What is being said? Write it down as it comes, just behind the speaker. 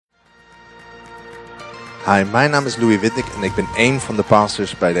Hi, mijn naam is Louis Wittek en ik ben één van de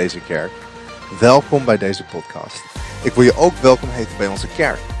pastors bij deze kerk. Welkom bij deze podcast. Ik wil je ook welkom heten bij onze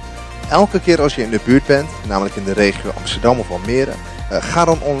kerk. Elke keer als je in de buurt bent, namelijk in de regio Amsterdam of Almere, ga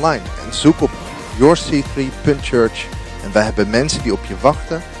dan online en zoek op yourc3.church. En wij hebben mensen die op je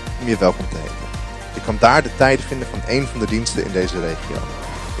wachten om je welkom te heten. Je kan daar de tijd vinden van één van de diensten in deze regio.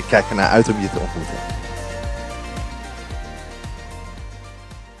 Ik kijk ernaar uit om je te ontmoeten.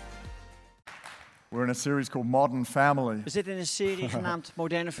 We're in a series called Modern Family. We zitten in een serie genaamd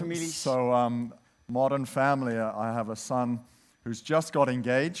Moderne Families. So, Modern Family, I have a son who's just got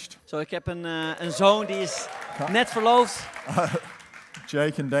engaged. Ik heb een zoon die is net verloofd.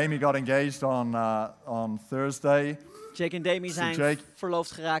 Jake and Damie got engaged on Thursday. Jake en Damie zijn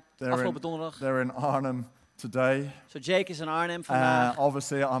verloofd geraakt afgelopen donderdag. They're in Arnhem today. Jake is in Arnhem vandaag.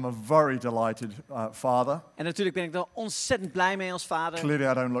 Obviously, I'm a very delighted father. En natuurlijk ben ik er ontzettend blij mee als vader.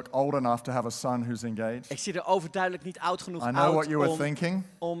 Clearly, I don't look old enough to have a son who's engaged. Ik zie er overduidelijk niet oud genoeg I know what you were thinking.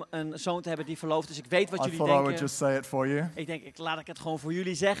 om een zoon te hebben die verloofd is. Ik weet wat jullie I thought I would denken. just say it for you. Ik denk, laat ik het gewoon voor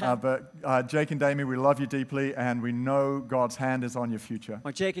jullie zeggen. But Jake and Damie, we love you deeply, and we know God's hand is on your future.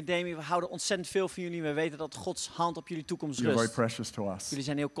 Maar Jake en Damie, we houden ontzettend veel van jullie. We weten dat Gods hand op jullie toekomst You're very rust. precious to us. Jullie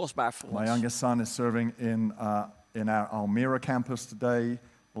zijn heel kostbaar voor My ons. youngest son is serving in our Almere campus today,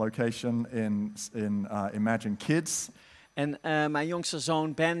 location in Imagine Kids. En mijn jongste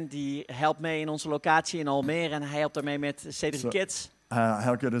zoon Ben, die helpt mee in onze locatie in Almere en hij helpt daarmee met Cedric Kids.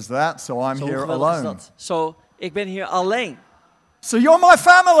 How good is that? So I'm Zo here geweldig is alone. dat. Ik ben hier alleen. So you're my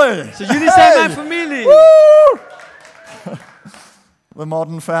family. Jullie zijn mijn familie. Woo! The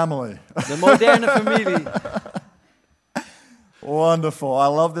modern family. De moderne familie. Wonderful. I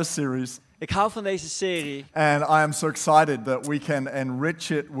love this series. Ik hou van deze serie. And I am so excited that we can enrich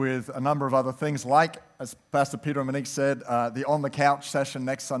it with a number of other things, like, as Pastor Peter and Monique said, the On the Couch session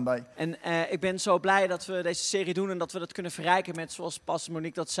next Sunday. En ik ben zo blij dat we deze serie doen en dat we dat kunnen verrijken met, zoals Pastor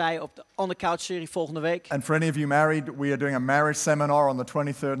Monique dat zei, op de On the Couch serie volgende week. And for any of you married, we are doing a marriage seminar on the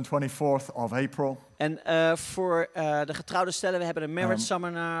 23rd and 24th of April. En voor de getrouwde stellen, we hebben een marriage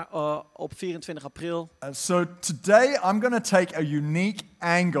seminar op 24 april. So today I'm going to take a unique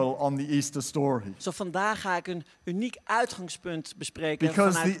angle on the Easter story. Vandaag ga ik een uniek uitgangspunt bespreken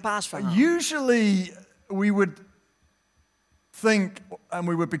vanuit het paasverhaal. Usually we would think, and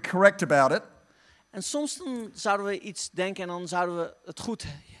we would be correct about it, En soms dan zouden we iets denken en dan zouden we het goed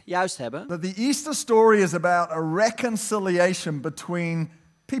juist hebben. that the Easter story is about a reconciliation between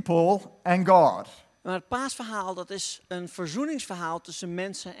people and God. Maar het paasverhaal, dat is een verzoeningsverhaal tussen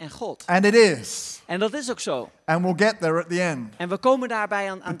mensen en God. And it is. En dat is ook zo. And we'll get there at the end. En we komen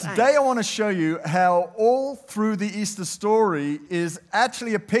daarbij aan het Today eind. I want to show you how all through the Easter story is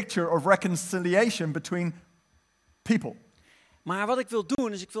actually a picture of reconciliation between people. Maar wat ik wil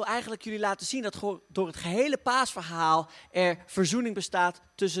doen, is ik wil eigenlijk jullie laten zien dat door het gehele paasverhaal er verzoening bestaat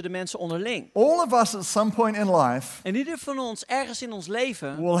tussen de mensen onderling. All of us at some point in life En ieder van ons ergens in ons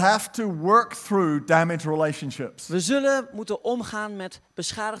leven, will have to work through damaged relationships. we zullen moeten omgaan met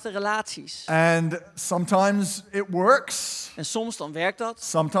beschadigde relaties. And sometimes it works, En soms dan werkt dat,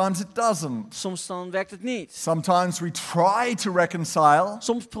 sometimes it doesn't. soms dan werkt het niet. Sometimes we try to reconcile,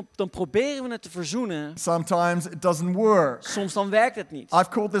 Soms dan proberen we het te verzoenen, sometimes it doesn't work. soms dan werkt het niet. I've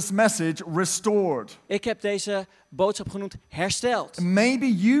called this message restored. Ik heb deze boodschap genoemd hersteld. Maybe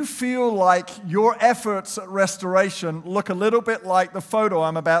you feel like your efforts at restoration look a little bit like the photo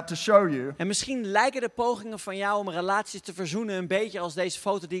I'm about to show you. En misschien lijken de pogingen van jou om relaties te verzoenen een beetje als deze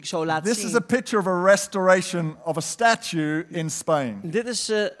foto die ik zo laat This is a zien. picture of a restoration of a statue in Spain. Dit is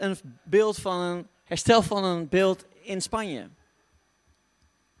een beeld van een herstel van een beeld in Spanje.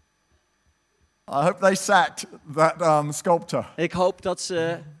 I hope they sacked that sculptor. Ik hoop dat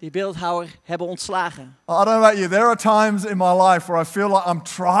ze die beeldhouwer hebben ontslagen. I don't know about you, there are times in my life where I feel like I'm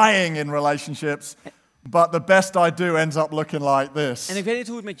trying in relationships, but the best I do ends up looking like En this. ik weet niet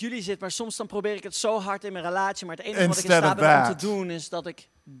hoe het met jullie zit, maar soms dan probeer ik het zo hard in mijn relatie, maar het enige wat ik in Instead staat of ben om that. te doen is dat ik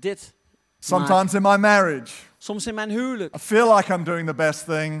dit Sometimes in my marriage, soms in mijn huwelijk. I feel like I'm doing the best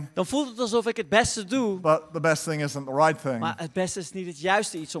thing, Dan voelt het alsof ik het beste doe, but the best thing isn't the right thing. maar het beste is niet het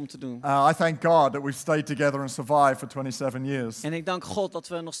juiste iets om te doen. I thank God that we've stayed together and survived for 27 years. En ik dank God dat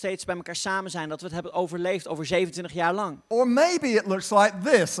we nog steeds bij elkaar samen zijn, dat we het hebben overleefd over 27 jaar lang. Or maybe it looks like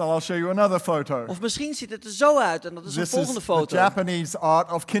this, and I'll show you another photo. Of misschien ziet het er zo uit en dat is een This volgende is the foto. Japanese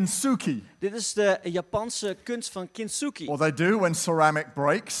art of kintsugi. Dit is de Japanse kunst van kintsugi. What they do when ceramic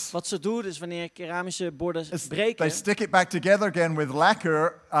breaks Wat ze doen is wanneer keramische borden is breken, they stick it back together again with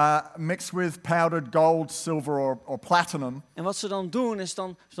lacquer mixed with powdered gold, silver or platinum. en wat ze dan doen is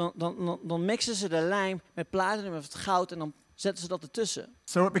dan mixen ze de lijm met platinum of het goud en dan zetten ze dat ertussen.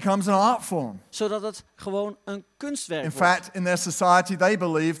 So it becomes an art form. Zodat het gewoon een kunstwerk In wordt. fact, in their society, they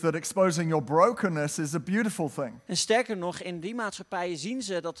believe that exposing your brokenness is a beautiful thing. En sterker nog, in die maatschappijen zien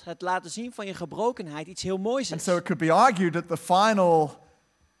ze dat het laten zien van je gebrokenheid iets heel moois And is. so it could be argued that the final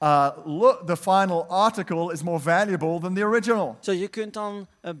article is more valuable than the original. Zo, je kunt dan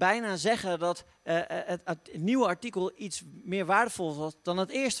bijna zeggen dat het nieuwe artikel iets meer waardevol was dan het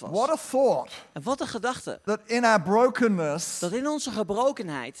eerste was. What a thought En wat een gedachte. that in our brokenness, Dat in onze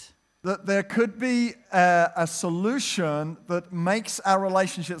gebrokenheid, that there could be a solution that makes our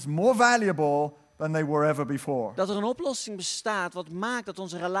relationships more valuable than they were ever before. dat er een oplossing bestaat wat maakt dat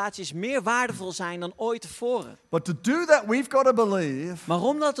onze relaties meer waardevol zijn dan ooit tevoren. But to do that, we've got to believe Maar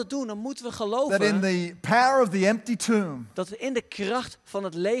om dat te doen, dan moeten we that in geloven the power of the empty tomb, dat we in de kracht van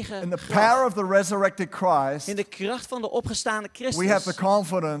het lege in the graf, power of the resurrected Christ, in de kracht van de opgestaande we have the Christus,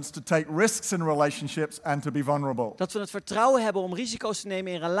 confidence to take risks in relationships and to be vulnerable. dat we het vertrouwen hebben om risico's te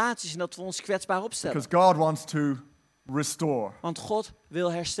nemen in relaties en dat we ons kwetsbaar opstellen. Because God wants to restore. Want God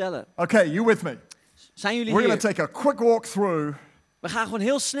wil herstellen. Okay, you with me? Zijn jullie We're going to hier? take a quick walk through We gaan gewoon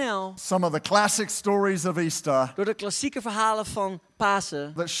heel snel some of the classic stories of Easter door de klassieke verhalen van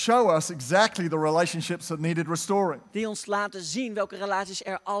Pasen, that show us exactly the relationships that needed restoring. die ons laten zien welke relaties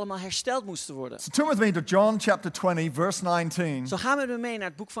er allemaal hersteld moesten worden. So turn with me to John chapter 20, verse 19. Zo gaan we met me mee naar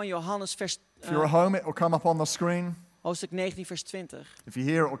het boek van Johannes, If you're at home, it will come up on the screen. hoofdstuk 19, vers 20. If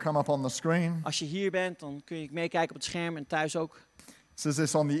you're here, it will come up on the screen. Als je hier bent, dan kun je meekijken op het scherm en thuis ook. It says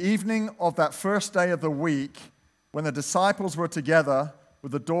this, on the evening of that first day of the week, when the disciples were together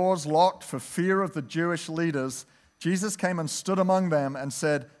with the doors locked for fear of the Jewish leaders, Jesus came and stood among them and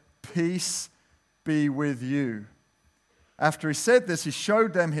said, "Peace be with you." After he said this, he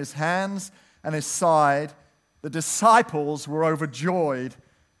showed them his hands and his side. The disciples were overjoyed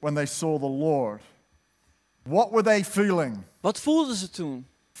when they saw the Lord. What were they feeling? Wat voelden ze toen?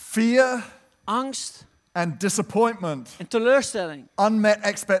 Fear Angst and disappointment, en teleurstelling. unmet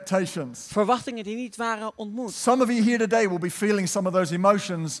expectations. Verwachtingen die niet waren ontmoet. Some of you here today will be feeling some of those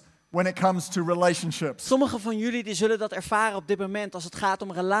emotions when it comes to relationships. Sommigen van jullie die zullen dat ervaren op dit moment als het gaat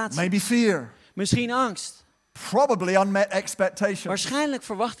om relaties. Maybe fear, Misschien angst. probably unmet expectations. Waarschijnlijk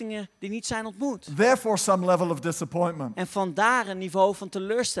verwachtingen die niet zijn ontmoet. Therefore, some level of disappointment. En vandaar een niveau van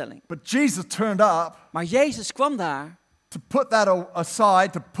teleurstelling. But Jesus turned up Maar Jezus kwam daar to put that aside,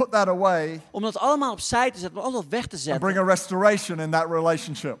 to put that away, om dat allemaal opzij te zetten, om alles weg te and bring zetten. a restoration in that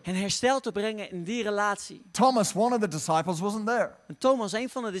relationship. En herstel te brengen in die relatie. Thomas, one of the disciples, wasn't there. En Thomas, een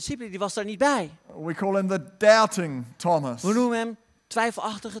van de discipelen, die was daar niet bij. We call him the doubting Thomas. We noemen hem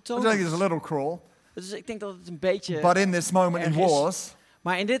twijfelachtige I think Thomas. it's a little cruel, Dus ik denk dat het een beetje but in this moment it erg is. was.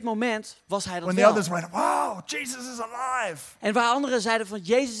 Maar in dit moment was hij dat When the wel. others went, wow, Jesus is alive. En waar anderen zeiden van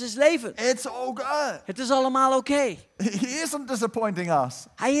Jezus is levend. It's all good. Het is allemaal oké. He isn't disappointing us.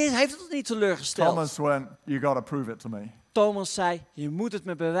 Hij heeft het niet teleurgesteld. Thomas went, you got to prove it to me. Thomas zei, je moet het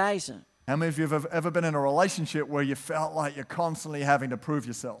me bewijzen. How many of you have ever been in a relationship where you felt like you're constantly having to prove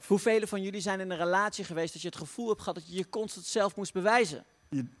yourself? Hoeveel van jullie zijn in een relatie geweest dat je het gevoel hebt gehad dat je je constant zelf moest bewijzen?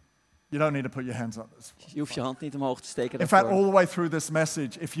 You don't need to put your hands up. Je hoeft je hand niet omhoog te steken In fact, daarvoor. all the way through this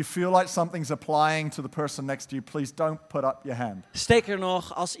message, if you feel like something's applying to the person next to you, please don't put up your hand. Sterker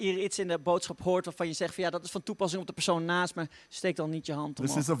nog, als je iets in de boodschap hoort waarvan je zegt van ja, dat is van toepassing op de persoon naast me, steek dan niet je hand This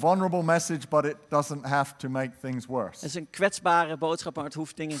omhoog. is a vulnerable message, but it doesn't have to make things Het worse. is een kwetsbare boodschap, maar het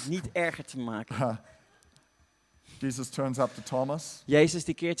hoeft dingen niet erger te maken. Jesus turns up to Thomas. Jezus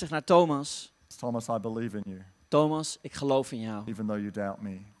die keert zich naar Thomas. Thomas, I believe in you, Thomas, ik geloof in jou. even though you doubt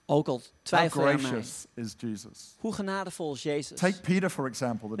me. Ook al How twijfel je aan mij. gracious is Jesus. Hoe genadevol is Jezus? Take Peter, for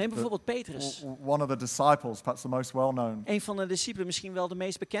example, Neem bijvoorbeeld Petrus. one of the disciples, perhaps the most well-known. Een van de discipelen, misschien wel de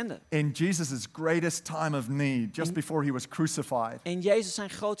meest bekende. In Jesus' greatest time of need, just before he was crucified, In Jezus zijn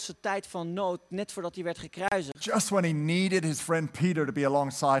grootste tijd van nood, net voordat hij werd gekruisigd. just when he needed his friend Peter to be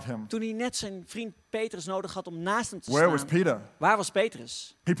alongside him. Toen hij net zijn vriend Petrus nodig had om naast hem te Where was staan. Peter? Waar was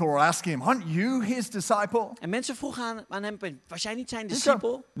Petrus? People were asking him, aren't you his disciple? En mensen vroegen aan hem, was jij niet zijn He said,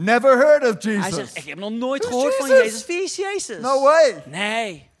 discipel? never heard of Hij Jesus. zegt, ik heb nog nooit Who's gehoord van Jesus? Jezus. Wie is Jezus? No way.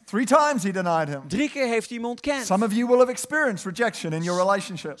 Nee. 3 times he denied him. 3 keer heeft hij hem ontkend. Some of you will have experienced rejection in your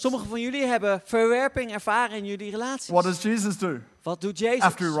relationships. Sommigen van jullie hebben verwerping ervaren in jullie relaties. What does Jesus do? Wat doet Jezus?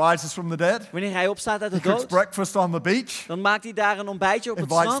 After he rises from the dead, Wanneer hij opstaat uit he de cooks dood, breakfast on the beach, dan maakt hij daar een ontbijtje op het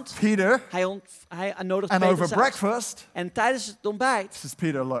invites strand. Peter, Hij nodigt and over Petrus uit. breakfast, En tijdens het ontbijt says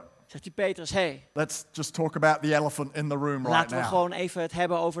Peter, look, zegt hij Petrus, hey, let's just talk about the elephant in the room right laten we now. gewoon even het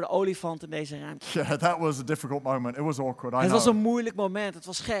hebben over de olifant in deze ruimte. Yeah, that was a difficult moment. It was awkward, I Het was een know. moeilijk moment, het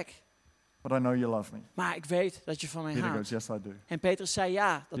was gek. but I know you love me. Maar ik weet dat je van mij Peter houdt. goes, yes, I do. En Petrus zei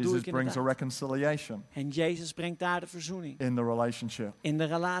ja, dat doe Jesus ik brings a inderdaad. reconciliation En Jezus brengt daar de verzoening in the relationship. in de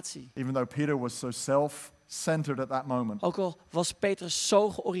relatie. Even though Peter was so self-centered at that moment. Ook al was Petrus zo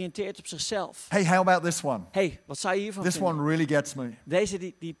georiënteerd op zichzelf. Hey, how about this one? Hey, wat zou je hiervan This vinden? one really gets me. Deze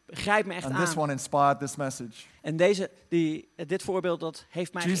die grijpt me echt And aan. this one inspired this message. En dit voorbeeld dat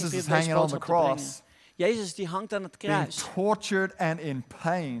heeft mij Jesus is geïnspireerd deze hanging on the boodschap te brengen. cross, Jezus die hangt aan het being kruis. tortured and in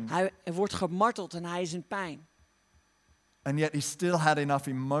pain. Hij wordt gemarteld en hij is in pijn. And yet he still had enough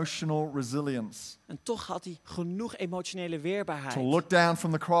emotional resilience En toch had hij genoeg emotionele to weerbaarheid look down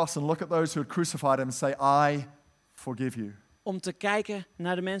from the cross and look at those who had crucified him and say, I forgive you. om te kijken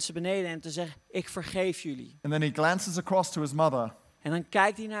naar de mensen beneden en te zeggen, ik vergeef jullie. And then he glances across to his mother En dan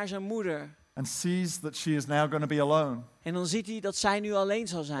kijkt hij naar zijn moeder and sees that she is now going to be alone. en dan ziet hij dat zij nu alleen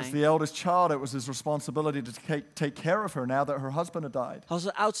zal As zijn. the eldest child, it was his responsibility to take care of her now that her husband had died. Als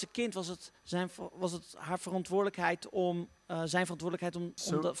het oudste kind was het haar verantwoordelijkheid om zijn verantwoordelijkheid om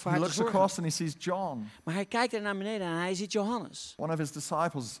So voor he haar te looks zorgen. across and he sees John, Maar hij kijkt er naar beneden en hij ziet Johannes, one of his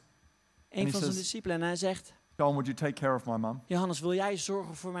disciples. een he van zijn says- discipelen, en hij zegt: John, would you take care of my mum? Johannes, wil jij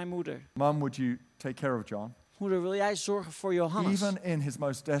zorgen voor mijn moeder? Mum, would you take care of John? Moeder, wil jij zorgen voor Johannes? Even in his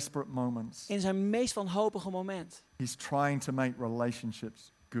most desperate moments, In zijn meest wanhopige moment he's trying to make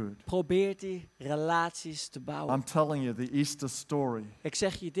relationships good. probeert hij relaties te bouwen. I'm telling you, the Easter story Ik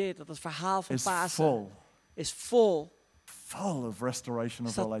zeg je dit, dat het verhaal van is Pasen is vol full of restoration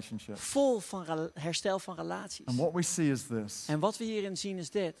of Staat relationships. vol van herstel van relaties. And what we see is this. En wat we hierin zien is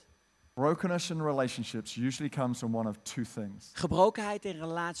dit. Brokenness in relationships usually comes from one of two things. Gebrokenheid in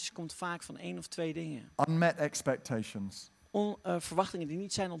relaties komt vaak van 1 of 2 dingen. Unmet expectations Verwachtingen die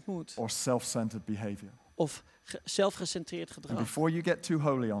niet zijn ontmoet. or self-centered behavior. Of zelfgecentreerd And gedrag. before you get too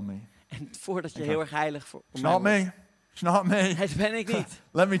holy on me, En voordat je Oké. heel erg heilig voor it's mij not wordt. me. It's not me. Nee, dat ben ik niet.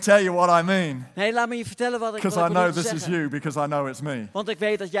 Let me tell you what I mean. Nee, laat me je vertellen wat ik Because I bedoel know te this is zeggen. you, because I know it's me. Want ik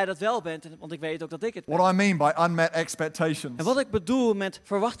weet dat jij dat wel bent. Want ik weet ook dat ik het ben. What I mean by unmet expectations. En wat ik bedoel met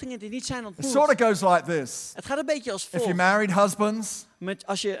verwachtingen die niet zijn It ontmoet. sort of goes like this. Het gaat een beetje als If you're volgt. married husbands,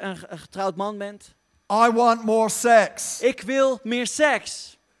 Als je een getrouwd man bent. I want more sex. Ik wil meer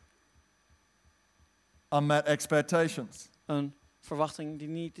seks. Unmet expectations. Een verwachting die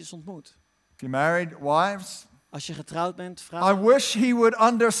niet is ontmoet. If you're married wives, Als je getrouwd bent, I vrouw. wish he would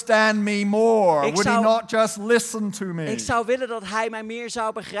understand me more. Ik Would he zou- not just listen to me? Ik zou willen dat hij mij meer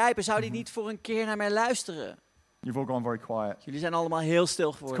zou begrijpen. Zou hij niet voor een keer naar mij luisteren? You've all gone very quiet. Jullie zijn allemaal heel stil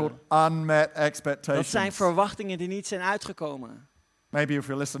It's called geworden. unmet Dat zijn expectations. verwachtingen die niet zijn uitgekomen. Maybe if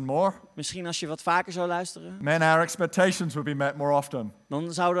you listen more, Misschien als je wat vaker zou luisteren, men, our expectations would be met more often.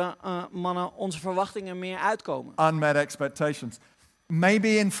 dan zouden mannen onze verwachtingen meer uitkomen. Unmet expectations. Maybe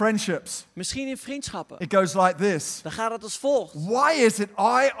in friendships, Misschien in vriendschappen. it goes like this. Dan gaat het als volgt. Why is it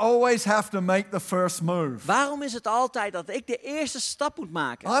I always have to make the first move? Waarom is het altijd dat ik de eerste stap moet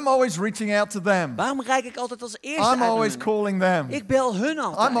maken? I'm always reaching out to them. Waarom reik ik altijd als eerste I'm uit naar always hun? calling them. Ik bel hun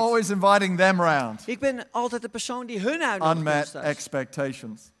altijd. I'm always inviting them round. Ik ben altijd de persoon die hun uitnodigt. Unmet thuis.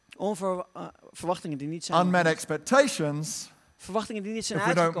 expectations. Verwachtingen die niet zijn Unmet ontmoet. expectations, Verwachtingen die niet zijn if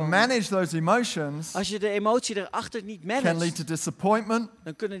we don't uitgekomen. manage those emotions, Als je de emotie erachter niet can lead managt, to disappointment,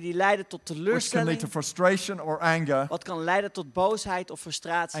 dan kunnen die leiden tot which can teleurstelling. lead to frustration or anger, Wat kan leiden tot boosheid of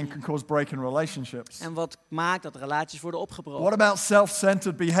frustratie. and can cause break in relationships. En wat maakt dat relaties worden opgebroken. What about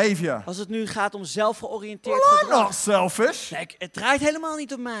self-centered behavior? Als het nu gaat om zelfgeoriënteerd Well, I'm gedrag. not selfish. Kijk, het draait helemaal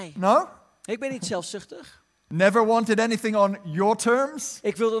niet om mij. No? Ik ben niet zelfzuchtig. Never wanted anything on your terms?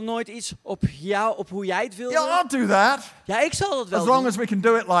 Ik wilde nooit iets op jou, op hoe jij het wilde. Yeah, I'll do that. Ja, ik zal dat wel As long doen. as we can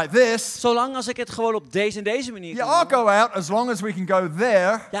do it like this. Zolang als ik het gewoon op deze en deze manier Yeah, kan I'll doen. go out as long as we can go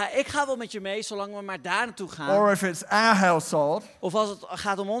there. Ja, ik ga wel met je mee, zolang we maar daar naartoe gaan. Or if it's our household. Of als het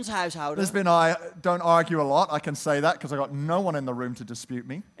gaat om ons huishouden. Lisbon and I don't argue a lot. I can say that because I got no one in the room to dispute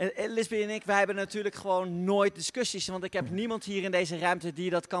me. Lisbeth en ik, wij hebben natuurlijk gewoon nooit discussies. Want ik heb niemand hier in deze ruimte die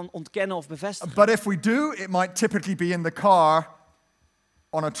dat kan ontkennen of bevestigen. But if we do, it might typically be in the car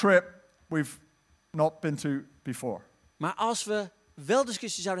on a trip we've not been to before. Maar als we wel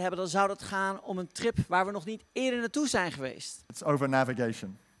discussies zouden hebben, dan zou het gaan om een trip waar we nog niet eerder naartoe zijn geweest. It's over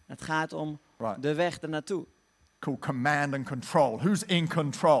navigation. Het gaat om Right. de weg ernaartoe. Called command and control. Who's in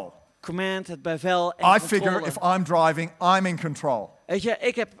control? Command, het bevel en I figure controle. if I'm driving, I'm in control. Weet je,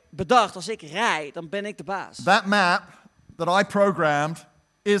 ik heb bedacht, als ik rijd, dan ben ik de baas. That map that I programmed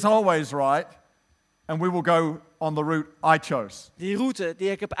is always right, and we will go on the route I chose. Die route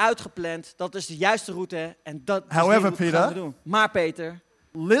die ik heb uitgepland, dat is de juiste route. En dat is However, die route gaan we Peter, doen. Maar Peter,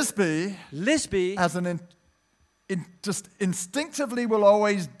 Lisby Lisby, as just instinctively will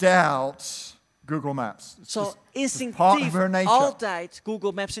always doubt Google Maps. It's zal just part of instinctief her nature. altijd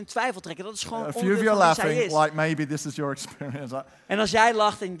Google Maps in twijfel trekken. Dat is gewoon A few of you onderdeel are van wie zij laughing is. like maybe this is your experience. En als jij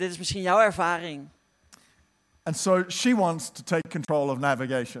lacht, en dit is misschien jouw ervaring. And so she wants to take control of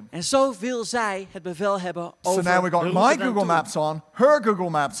navigation. En zo wil zij het bevel hebben over So now we got de my route Google naartoe. Maps on, her Google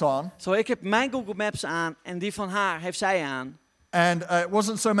Maps on, Zo, ik heb mijn Google Maps aan en die van haar heeft zij aan. and it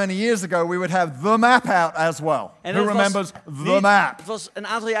wasn't so many years ago we would have the map out as well. En Who het remembers was the niet- map? Het was een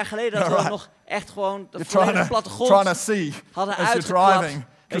aantal jaar geleden dat Right. we nog echt gewoon de You're volledige trying to plattegrond see hadden as you're uitgeklapt. driving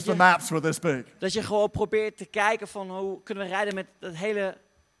because Weet the je? maps were this big. Dat je gewoon probeert te kijken van hoe kunnen we rijden met dat hele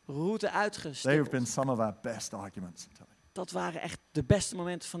route They have uitgestippeld. been some of our best arguments. I'm telling you. Dat waren echt de beste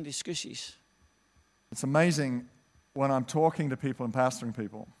momenten van discussies. It's amazing when I'm talking to people and pastoring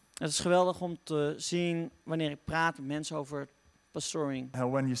people, Het is geweldig om te zien wanneer ik praat met mensen over pastoring.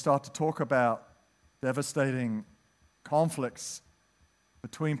 how when you start to talk about devastating conflicts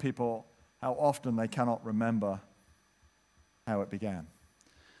between people, how often they cannot remember how it began.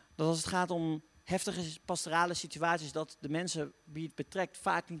 Dat als het gaat om heftige pastorale situaties, dat de mensen wie het betrekt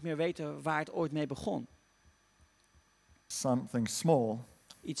vaak niet meer weten waar het ooit mee begon. Something small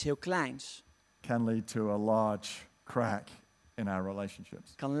Iets heel kleins can lead to a large crack in our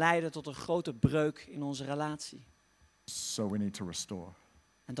relationships. kan leiden tot een grote breuk in onze relatie. So we need to restore.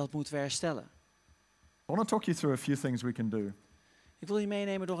 En dat moeten we herstellen. I want to talk you through a few things we can do Ik wil je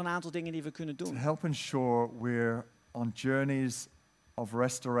meenemen door een aantal dingen die we kunnen to doen. help ensure we're on journeys of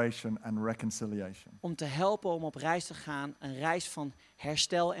restoration and reconciliation. Om te helpen om op reis te gaan. Een reis van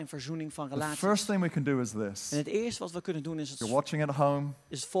herstel en verzoening van The relaties. first thing we can do is this. En het eerste wat we kunnen doen is You're het, watching at home.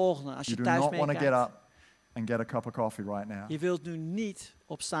 is het volgende. Als You je do thuis not want to get meekijkt. up and get a cup of coffee right now. Je wilt nu niet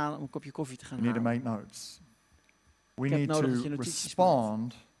opstaan om een kopje koffie te gaan You need to halen. make notes. We heb need nodig dat to je notities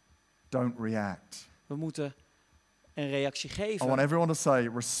respond, don't react. We moeten een reactie I want geven. everyone to say,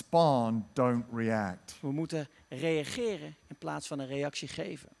 respond, don't react. We moeten reageren in plaats van een reactie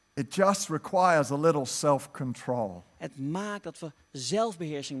geven. It just requires a little self-control. Het maakt dat we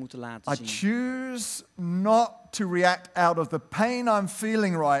zelfbeheersing moeten laten I zien. choose not to react out of the pain I'm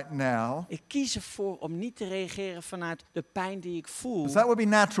feeling right now, Ik kies ervoor om niet te reageren vanuit de pijn die ik voel. because that would be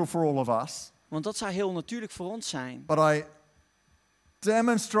natural for all of us. Want dat zou heel natuurlijk voor ons zijn. But I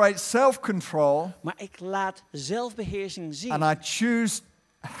demonstrate self-control, Maar ik laat zelfbeheersing zien. and I choose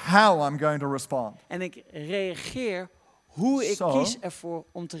how I'm going to respond. En ik reageer hoe ik So- kies ervoor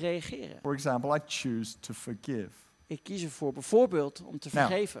om te reageren. For example, I choose to forgive. Ik kies ervoor bijvoorbeeld om te Now,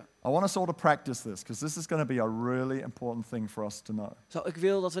 vergeven. I want us all to practice this, because this is going to be a really important thing for us to know. Zo, ik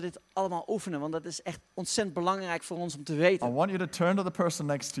wil dat we dit allemaal oefenen, want dat is echt ontzettend belangrijk voor ons om te I weten. want you to turn to the person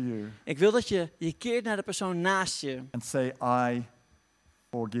next to you Ik wil dat je keert naar de persoon naast je and say, I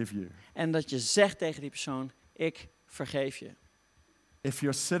forgive you. en dat je zegt tegen die persoon, ik vergeef je. If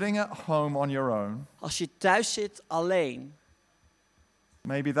you're sitting at home on your own, Als je thuis zit alleen,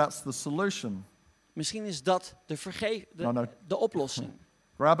 maybe that's the solution. misschien is dat No. de oplossing.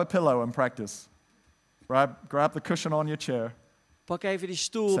 Grab a pillow and practice. Grab the cushion on your chair. Pak even die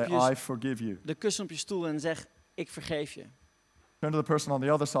stoel op Say, I je, forgive you. de kussen op je stoel en zeg, ik vergeef je. Turn to the person on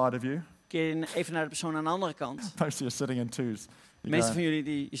the other side of you. Keer even naar de persoon aan de andere kant. Most of you are sitting in twos. De You meeste go, van jullie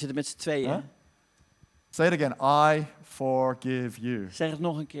die zitten met z'n tweeën. Huh? Say it again. I forgive you. Zeg het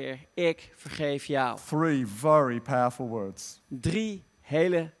nog een keer, ik vergeef jou. 3 very powerful words. 3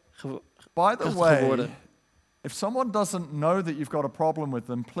 hele By the krachtige way, woorden. if someone doesn't know that you've got a problem with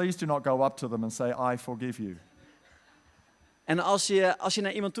them, please do not go up to them and say, I forgive you. En als je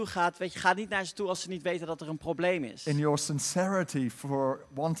naar iemand toe gaat, weet je, ga niet naar ze toe als ze niet weten dat er een probleem is. In your sincerity for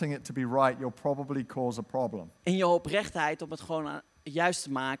wanting it to be right, you'll probably cause a problem. In je oprechtheid om het gewoon juist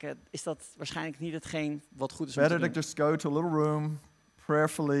te maken, is dat waarschijnlijk niet hetgeen wat goed is om te Better to doen. just go to a little room,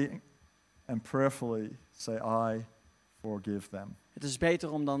 prayerfully say, I forgive them. Het is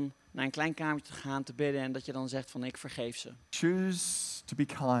beter om dan naar een klein kamertje te gaan, te bidden en dat je dan zegt van ik vergeef ze. Choose to be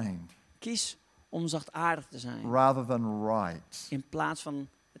kind Kies om zachtaardig te zijn, rather than right. in plaats van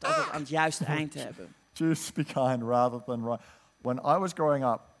het altijd aan het juiste eind te hebben. Choose to be kind rather than right. When I was growing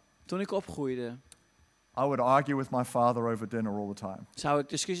up, Toen ik opgroeide, I would argue with my father over dinner all the time. zou ik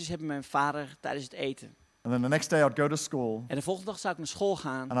discussies hebben met mijn vader tijdens het eten. And then the next day I'd go to school En de volgende dag zou ik naar school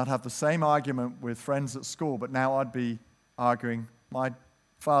gaan. and I'd have the same argument with friends at school, but now I'd be arguing my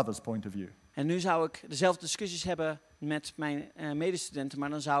father's point of view. En nu zou ik dezelfde discussies hebben met mijn medestudenten, maar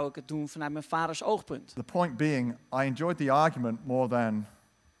dan zou ik het doen vanuit mijn vaders oogpunt. The point being, I enjoyed the argument more than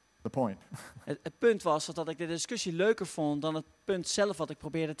the point. Het punt was dat ik de discussie leuker vond dan het punt zelf wat ik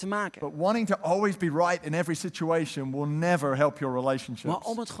probeerde te maken. But wanting to always be right in every situation will never help your relationships. Maar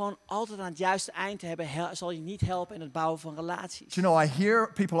om het gewoon altijd aan het juiste eind te hebben, zal je niet helpen in het bouwen van relaties. Do you know, I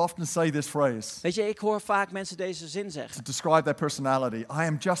hear people often say this phrase Weet je, ik hoor vaak mensen deze zin zeggen. to describe their personality. I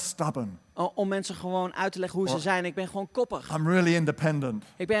am just stubborn. Om mensen gewoon uit te leggen hoe ze zijn. Ik ben gewoon koppig. I'm really independent.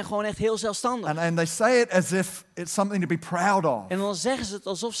 Ik ben gewoon echt heel zelfstandig. And they say it as if it's something to be proud of. En dan zeggen ze het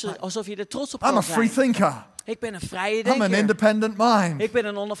alsof je er trots op I'm a kan free zijn. thinker. Ik ben een vrije I'm an denker. independent mind. Ik ben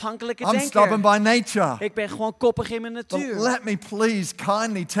een onafhankelijke I'm stubborn denker. by nature. Ik ben gewoon koppig in mijn But natuur. let me please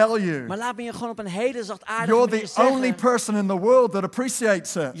kindly tell you, Maar laat me je gewoon op een hele zachtaardige you're manier the only zeggen. person in the world that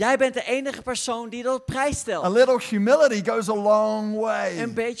appreciates it. Jij bent de enige persoon die dat op prijs A stelt. little humility goes a long Een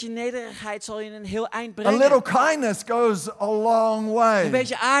way. beetje nederigheid zal je een heel eind A little brengen. kindness goes a long Een way.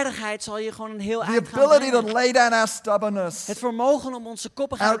 beetje aardigheid zal je gewoon een heel The eind gaan ability to brengen. lay down our stubbornness, Het vermogen om onze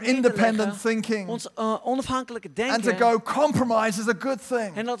koppigheid our neer te independent leggen, thinking, ons onafhankelijke and to denken. go compromise is a good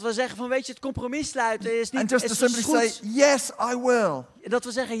thing. En dat we zeggen van weet je, het compromis sluiten is And niet just to is simply say, goed. yes, I will. Dat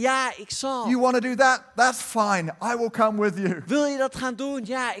we zeggen ja, ik zal. You want to do that? That's fine. I will come with you. Wil je dat gaan doen?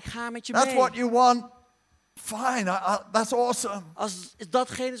 Ja, ik ga met je That's mee. what you want. Fine. That's awesome. Als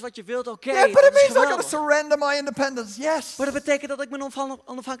datgene is wat je wilt, oké. Yeah, but dat it is means I got to geweldig. surrender my independence. Yes. Maar dat betekent dat ik mijn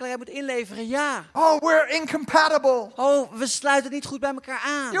onafhankelijkheid moet inleveren. Ja. Oh, we're incompatible. Oh, we sluiten niet goed bij elkaar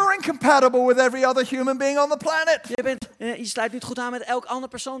aan. You're incompatible with every other human being on the planet. Je sluit niet goed aan met elk andere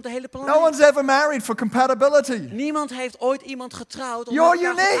persoon op de hele planeet. No one's ever married for compatibility. Niemand heeft ooit iemand getrouwd om You're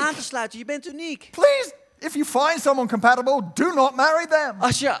elkaar goed unique. aan te sluiten. Je bent uniek. Please, if you find someone compatible, do not marry them.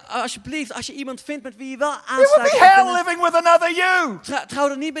 Alsjeblieft, als je iemand vindt met wie je wel It would aansluit, be je hell kunt- living with another you. trouw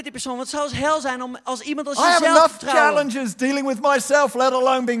dan niet met die persoon. Want het zou hel zijn om als iemand als I have jezelf enough te trouwen. challenges dealing with myself, let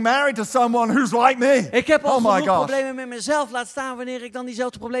alone being married to someone who's like me. Ik heb al Oh my genoeg gosh. problemen met mezelf. Laat staan wanneer ik dan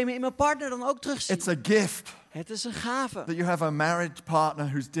diezelfde problemen in mijn partner dan ook terugzie. It's a gift Het is een gave. that you have a marriage partner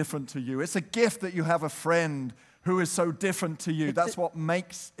who's different to you. It's a gift that you have a friend who is so different to you. That's what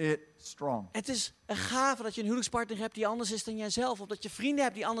makes it strong. Het is een gave dat je een huwelijkspartner hebt die anders is dan jijzelf. Of dat je vrienden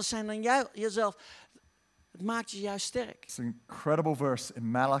hebt die anders zijn dan jezelf. Het maakt je juist sterk. It's an incredible verse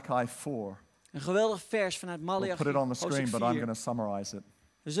in Malachi 4. Een geweldig vers vanuit We'll Malachi, put it on the screen, hoofdstuk but I'm 4. going to summarize it.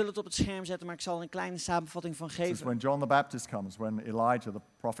 We zullen het op het scherm zetten, maar ik zal er een kleine samenvatting van This is geven. when John the Baptist comes, when Elijah the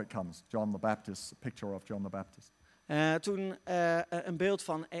prophet comes. John the Baptist, a picture of John the Baptist. Toen een beeld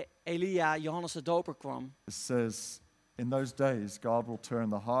van Elia, Johannes de Doper kwam. It says, in those days, God will turn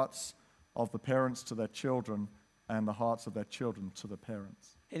the hearts of the parents to their children and the hearts of their children to the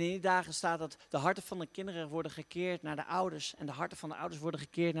parents. En in die dagen staat dat de harten van de kinderen worden gekeerd naar de ouders en de harten van de ouders worden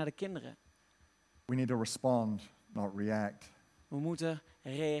gekeerd naar de kinderen. We need to respond, not react. We moeten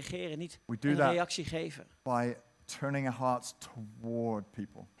reageren, niet We do een that. reactie geven. By turning our hearts toward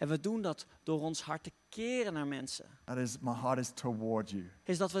people. En we doen dat door ons hart te keren naar mensen. That is, my heart is toward you.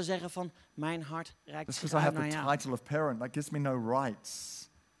 Is dat we zeggen van, mijn hart reikt Just zich because I uit have naar the jou. title of parent, that gives me no rights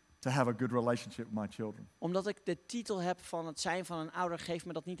to have a good relationship with my children. Omdat ik de titel heb van het zijn van een ouder, geeft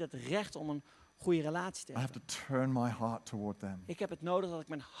me dat niet het recht om een goede relatie te I have hebben. to turn my heart toward them. Ik heb het nodig dat ik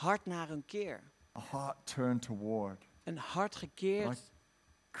mijn hart naar hun keer. A heart turned toward. Een hart I gekeerd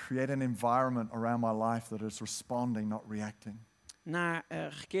create an environment around my life that is responding, not reacting.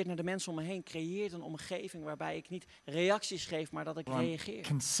 gekeerd naar de mensen om me heen. Creëert een omgeving waarbij ik niet reacties geef, maar dat ik Where I'm reageer.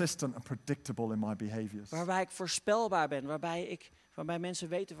 consistent and predictable in my behaviors. Waarbij ik voorspelbaar ben. Waarbij mensen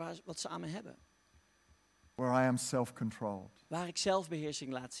weten wat ze aan me hebben. Where I am self-controlled. Waar ik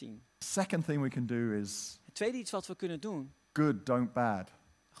zelfbeheersing laat zien. Second thing we can do is Het tweede iets wat we kunnen doen. good, don't bad.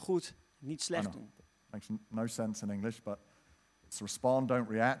 Goed, niet slecht I know. doen. Makes no sense in English, but it's respond, don't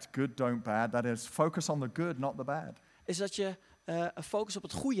react. Good, don't bad. That is focus on the good, not the bad. Is dat je focus op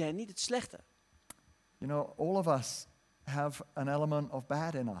het goede en niet het slechte. You know, all of us have an element of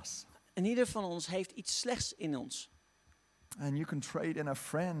bad in us. En ieder van ons heeft iets slechts in ons. And you can trade in a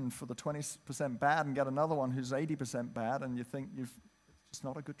friend for the 20% bad and get another one who's 80% bad, and you think it's just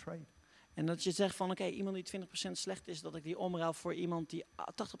not a good trade. En dat je zegt van oké, iemand die 20% slecht is, dat ik die omruil voor iemand die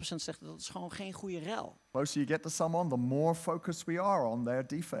 80% slecht is, dat is gewoon geen goede ruil. The closer you get to someone, the more focused we are on their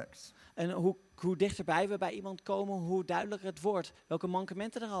defects. En hoe dichterbij we bij iemand komen, hoe duidelijker het wordt. Welke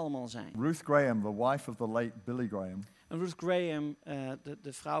mankementen er allemaal zijn. Ruth Graham, the wife of the late Billy Graham. En Ruth Graham,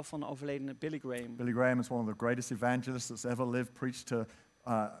 de vrouw van de overledene Billy Graham. Billy Graham is one of the greatest evangelists that's ever lived, preached to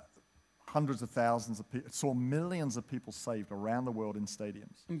hundreds of thousands of people, saw millions of people saved around the world in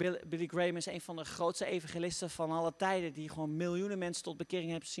stadiums. Billy Graham is een van de grootste evangelisten van alle tijden, die gewoon miljoenen mensen tot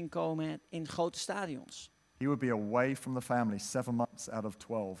bekering heeft zien komen in grote stadions. He would be away from the family 7 months out of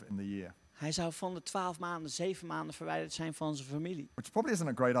 12 in the year. Hij zou van de 12 maanden, 7 maanden verwijderd zijn van zijn familie. Which probably isn't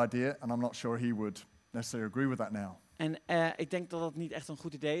a great idea, and I'm not sure he would necessarily agree with that now. En ik denk dat dat niet echt een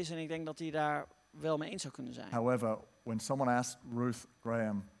goed idee is en ik denk dat hij daar wel mee eens zou kunnen zijn. However, when someone asked Ruth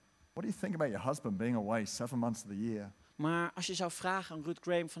Graham, what do you think about your husband being away 7 months of the year? Maar als je zou vragen aan Ruth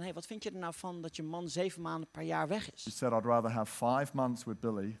Graham van, hey, wat vind je er nou van dat je man 7 maanden per jaar weg She is? said, I'd rather have 5 months with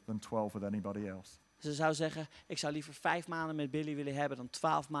Billy than 12 with anybody else. Ze zou zeggen, ik zou liever 5 maanden met Billy willen hebben dan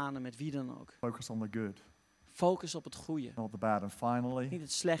 12 maanden met wie dan ook. Focus on the good, Focus op het goede, not the bad. And finally, niet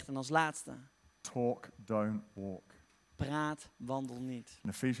het slechte. En als laatste, talk, don't walk. praat, wandel niet. In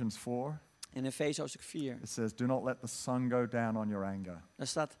Ephesians 4, In Efeze hoofdstuk 4, it says, do not let the sun go down on your anger. daar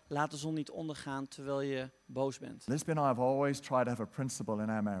staat, laat de zon niet ondergaan terwijl je boos bent. Lisby and I have always tried to have a principle in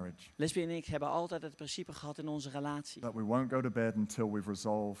our marriage Lesbie en ik hebben altijd het principe gehad in onze relatie. that we won't go to bed until we've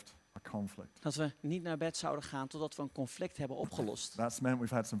resolved a conflict. Dat we niet naar bed zouden gaan totdat we een conflict hebben opgelost. That's meant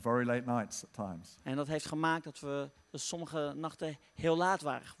we've had some very late nights at times. En dat heeft gemaakt dat we sommige nachten heel laat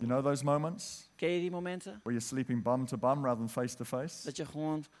waren geworden. You know those moments Ken je die momenten? where you're sleeping bum to bum rather than face to face? Dat je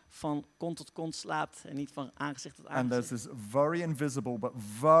gewoon van kont tot kont slaapt en niet van aangezicht tot And there's aangezicht. this very invisible but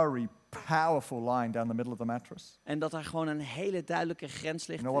very powerful line down the middle of the mattress. En dat er gewoon een hele duidelijke grens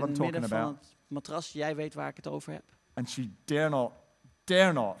ligt You know what in I'm het midden talking van about? het matras. Jij weet waar ik het over heb. And she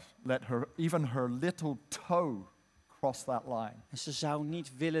dare not let even her little toe cross that line. En ze zou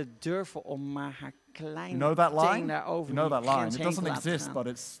niet willen durven om maar haar kleine You know that teen line? daarover You know die that line. grens It heen te doesn't laten exist, gaan. but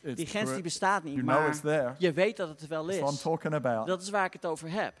it's Die grens die true. bestaat niet, You know maar it's there. je weet dat het er wel That's what I'm is. talking about. Dat is waar ik het over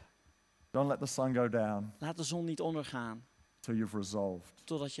heb. Don't let the sun go down Laat de zon niet ondergaan till you've resolved.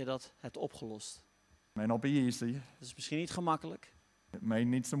 totdat je dat hebt opgelost. It may not be easy. Dat is misschien niet gemakkelijk. It may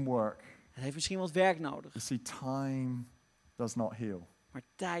need some work. Het heeft misschien wat werk nodig. You see, time does not heal. Maar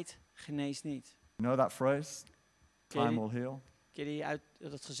tijd geneest niet. You know that phrase? Ken je Time die- will heal. Ken je uit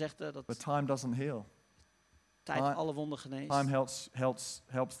dat gezegde dat But time doesn't heal. tijd time- alle wonden geneest? Time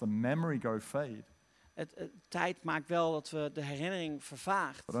helps the memory go fade. Tijd maakt wel dat we de herinnering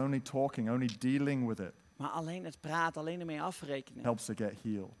vervaagt. But only talking, only dealing with it Maar alleen het praten, alleen ermee afrekenen, helps it get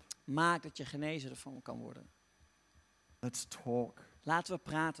healed. maakt dat je genezen ervan kan worden. Let's talk. Laten we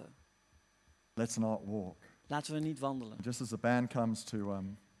praten. Let's not walk. Laten we niet wandelen. Just as the band comes to,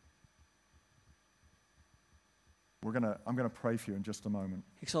 I'm gonna pray for you in just a moment.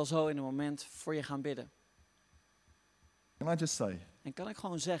 Ik zal zo in een moment voor je gaan bidden. Can I just say, En kan ik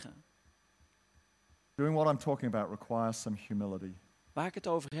gewoon zeggen, doing what I'm talking about requires some humility. waar ik het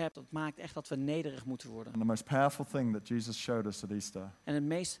over heb, dat maakt echt dat we nederig moeten worden. And the most powerful thing that Jesus showed us at Easter En het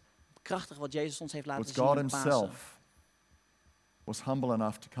meest krachtige wat Jezus ons heeft laten was zien God in Pasen, himself was humble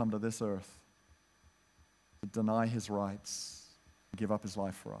enough to come to this earth to deny his rights, and give up his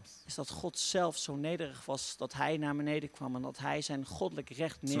life for us. is dat God zelf zo nederig was dat hij naar beneden kwam en dat hij zijn goddelijk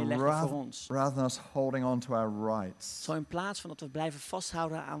recht So neerlegde voor ons. rather than us holding on to our rights, Zo in plaats van dat we blijven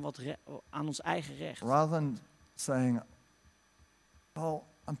vasthouden aan, aan ons eigen recht. rather than saying, oh,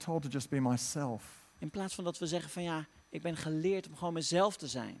 I'm told to just be myself. In plaats van dat we zeggen van ja, ik ben geleerd om gewoon mezelf te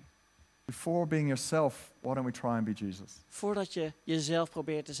zijn. Before being yourself, why don't we try and be Jesus? Voordat je jezelf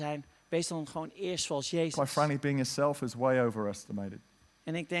probeert te zijn, wees dan gewoon eerst zoals Quite Jezus. frankly, being yourself is way overestimated.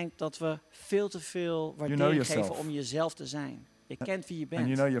 En ik denk dat we veel te veel waardering yourself. geven om jezelf te zijn. Je kent wie je And you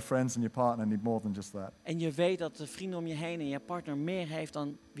bent. know your friends and your partner need more than just that. En je weet dat de vrienden om je heen en je partner meer heeft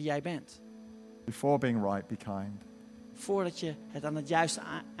dan wie jij bent. Before being right, be kind. Voordat je het aan het juiste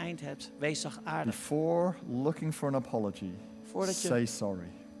eind hebt, wees zachtaardig. Before looking for an apology, Voordat je say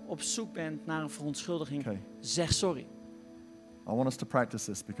sorry. op zoek bent naar een verontschuldiging, Okay. zeg sorry. I want us to practice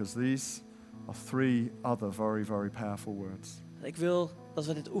this because these are 3 other very, very powerful words. Ik wil dat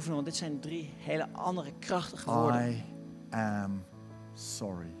we dit oefenen, want dit zijn 3 hele andere krachtige woorden. I am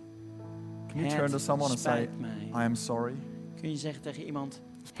sorry. Can you Het turn to someone and say, spijt mij. I am sorry? Kun je zeggen tegen iemand,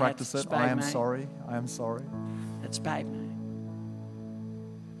 Let's practice het it. I spijt am mij. sorry. I am sorry. Het spijt mij.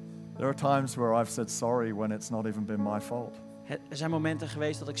 There are times where I've said sorry when it's not even been my fault. Er zijn momenten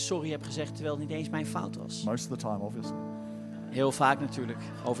geweest dat ik sorry heb gezegd terwijl het niet eens mijn fout was. Most of the time, obviously. Heel vaak natuurlijk,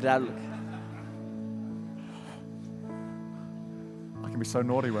 overduidelijk. I can be so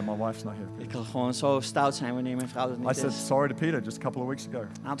naughty when my wife's not here. Ik kan gewoon zo stout zijn wanneer mijn vrouw er I niet said is. sorry to Peter just a couple of weeks ago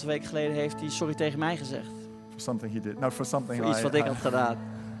Een aantal weken geleden heeft hij sorry tegen mij gezegd. for something he did. No, for something Voor iets wat ik had gedaan.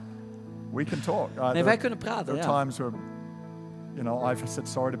 We can talk. Nee, wij kunnen praten, There are ja. times where, I've said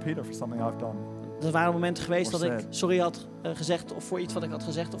sorry to Peter for something I've done. Er waren momenten geweest Or dat ik said. sorry had gezegd of voor iets wat ik had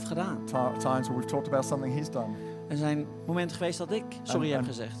gezegd of gedaan. Times where we've talked about something he's done. Er zijn momenten geweest dat ik sorry heb And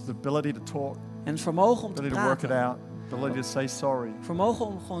gezegd. the ability to talk, En het vermogen om te ability to work it praten. out, ability to say sorry. Vermogen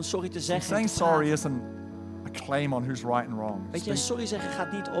om gewoon sorry te And zeggen. En saying te sorry praten. isn't a claim on who's right and wrong. Weet je, sorry zeggen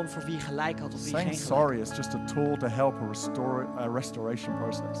gaat niet om voor wie gelijk had of wie Saying geen gelijk. sorry is just a tool to help a restoration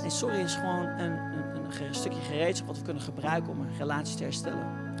process. Nee, sorry is gewoon een stukje gereedschap wat we kunnen gebruiken om een relatie te herstellen.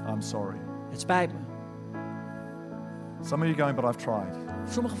 I'm sorry. Het spijt me. Some of you going, but I've tried.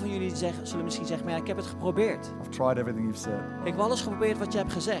 Sommigen van jullie zullen misschien zeggen, maar ja, ik heb het geprobeerd. I've tried everything you've said. Ik heb alles geprobeerd wat je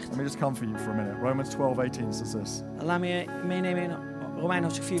hebt gezegd. Let me just come for you for a minute. Romans 12:18 says this. Laat me je meenemen in Romeinen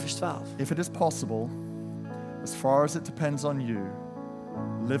hoofdstuk 4 vers 12. If it is possible, as far as it depends on you,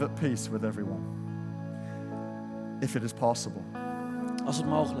 live at peace with everyone. If it is possible. Als het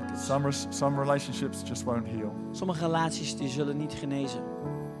mogelijk is. Some relationships just won't heal. Sommige relaties die zullen niet genezen.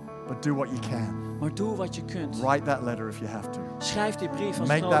 But do what you can. Maar doe wat je kunt. Write that letter if you have to. Schrijf die brief als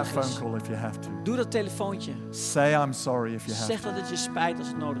Make het that nodig is. phone call if you have to. Doe dat telefoontje. Say I'm sorry if you have Zeg to. dat het je spijt als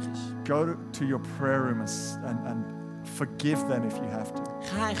het nodig is. Go to your prayer room and forgive them if you have to.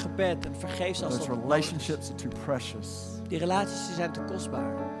 Ga in gebed en vergeef ze als Those dat nodig is. relationships are too precious. Die relaties die zijn te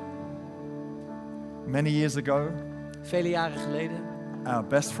kostbaar. Many years ago, Vele jaren geleden, our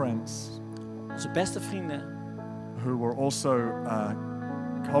best friends, onze beste vrienden, who were also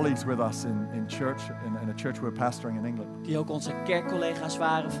colleagues with us in church, in a church we were pastoring in England, die ook onze kerkcollega's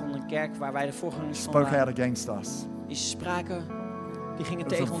waren van een kerk waar wij de voorgangers van spoke waren, out against us. die spraken, die gingen It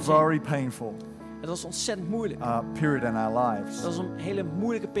was tegen a ons in. very painful Het was ontzettend moeilijk. period in our lives. Het was een hele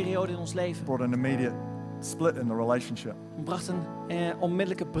moeilijke periode in ons leven. Brought an immediate split in the relationship. Het bracht een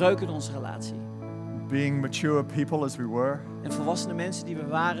onmiddellijke breuk in onze relatie. Being mature people as we were, En volwassene mensen die we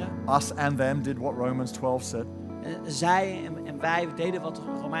waren, us and them did what Romans 12 said. zij en wij deden wat de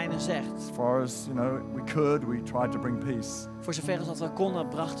Romeinen zegt. As far as we could, we tried to bring peace, Voor zover als dat we konden,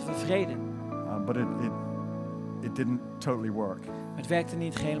 brachten we vrede. but it didn't totally work. Maar het werkte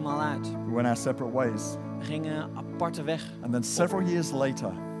niet helemaal uit. We went our separate ways, We gingen aparte weg. and then several years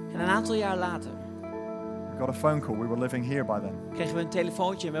later, En een aantal jaar later we got a phone call. We were living here by then, kregen we een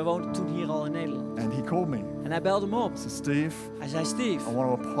telefoontje en wij woonden toen hier al in Nederland. and he called me. En hij belde me op. He said, "Steve, Hij zei, Steve, I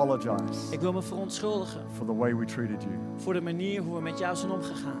want to apologize ik wil me verontschuldigen for the way we treated you. voor de manier hoe we met jou zijn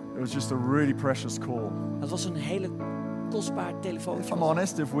omgegaan. It was just a really precious call. Het was een hele kostbaar If telefoontje. I'm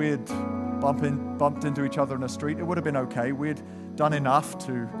honest, if we had bumped into each other in the street, it would have been okay. We had done enough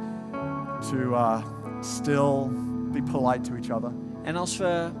to still be polite to each other. En als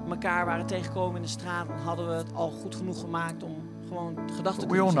we elkaar waren tegengekomen in de straat, dan hadden we het al goed genoeg gemaakt om gewoon gedachten But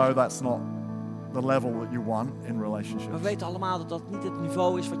te we all kunnen know zeggen. that's not the level that you want in Maar relationships. we weten allemaal dat dat niet het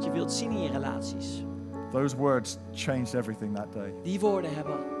niveau is wat je wilt zien in je relaties. Those words changed everything that day. Die woorden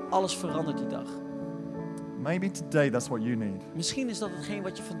hebben alles veranderd die dag. Maybe today that's what you need. Misschien is dat hetgeen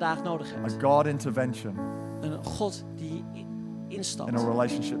wat je vandaag nodig A hebt. God intervention Een God die instapt in a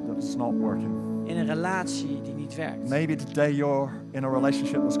relationship that is not working. in een relatie die niet werkt. Maybe today you're in a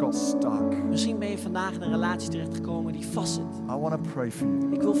relationship that's got stuck. Misschien ben je vandaag in een relatie terechtgekomen die vastzit. I want to pray for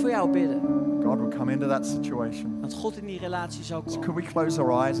you. Ik wil voor jou bidden God will come into that situation. dat God in die relatie zou So komen. could we close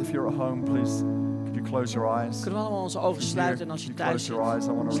our eyes? If you're at home, please, could you close your eyes? Kunnen we allemaal onze ogen sluiten en als je You thuis close zit, your eyes.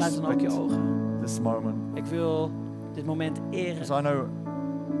 I want to sluit dan ook je respect ogen. this moment. Ik wil dit moment eren. Because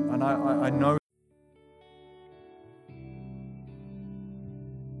I know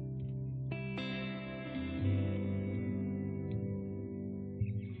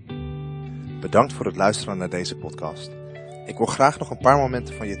Bedankt voor het luisteren naar deze podcast. Ik wil graag nog een paar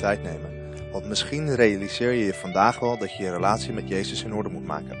momenten van je tijd nemen, want misschien realiseer je je vandaag wel dat je je relatie met Jezus in orde moet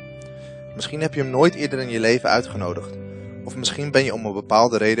maken. Misschien heb je hem nooit eerder in je leven uitgenodigd, of misschien ben je om een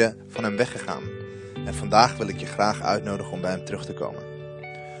bepaalde reden van hem weggegaan. En vandaag wil ik je graag uitnodigen om bij hem terug te komen.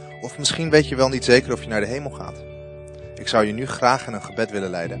 Of misschien weet je wel niet zeker of je naar de hemel gaat. Ik zou je nu graag in een gebed willen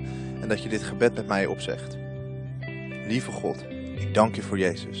leiden en dat je dit gebed met mij opzegt. Lieve God, ik dank u voor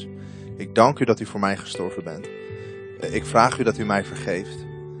Jezus. Ik dank u dat u voor mij gestorven bent. Ik vraag u dat u mij vergeeft.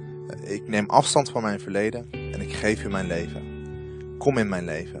 Ik neem afstand van mijn verleden en ik geef u mijn leven. Kom in mijn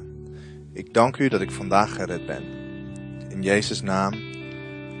leven. Ik dank u dat ik vandaag gered ben. In Jezus' naam.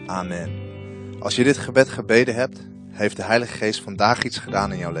 Amen. Als je dit gebed gebeden hebt, heeft de Heilige Geest vandaag iets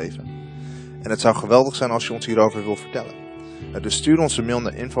gedaan in jouw leven. En het zou geweldig zijn als je ons hierover wilt vertellen. Dus stuur ons een mail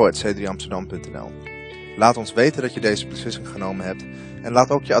naar info@c3amsterdam.nl. Laat ons weten dat je deze beslissing genomen hebt en laat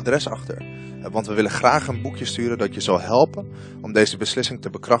ook je adres achter. Want we willen graag een boekje sturen dat je zal helpen om deze beslissing te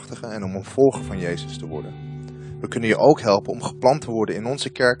bekrachtigen en om een volger van Jezus te worden. We kunnen je ook helpen om geplant te worden in onze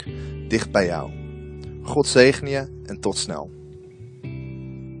kerk dicht bij jou. God zegene je en tot snel.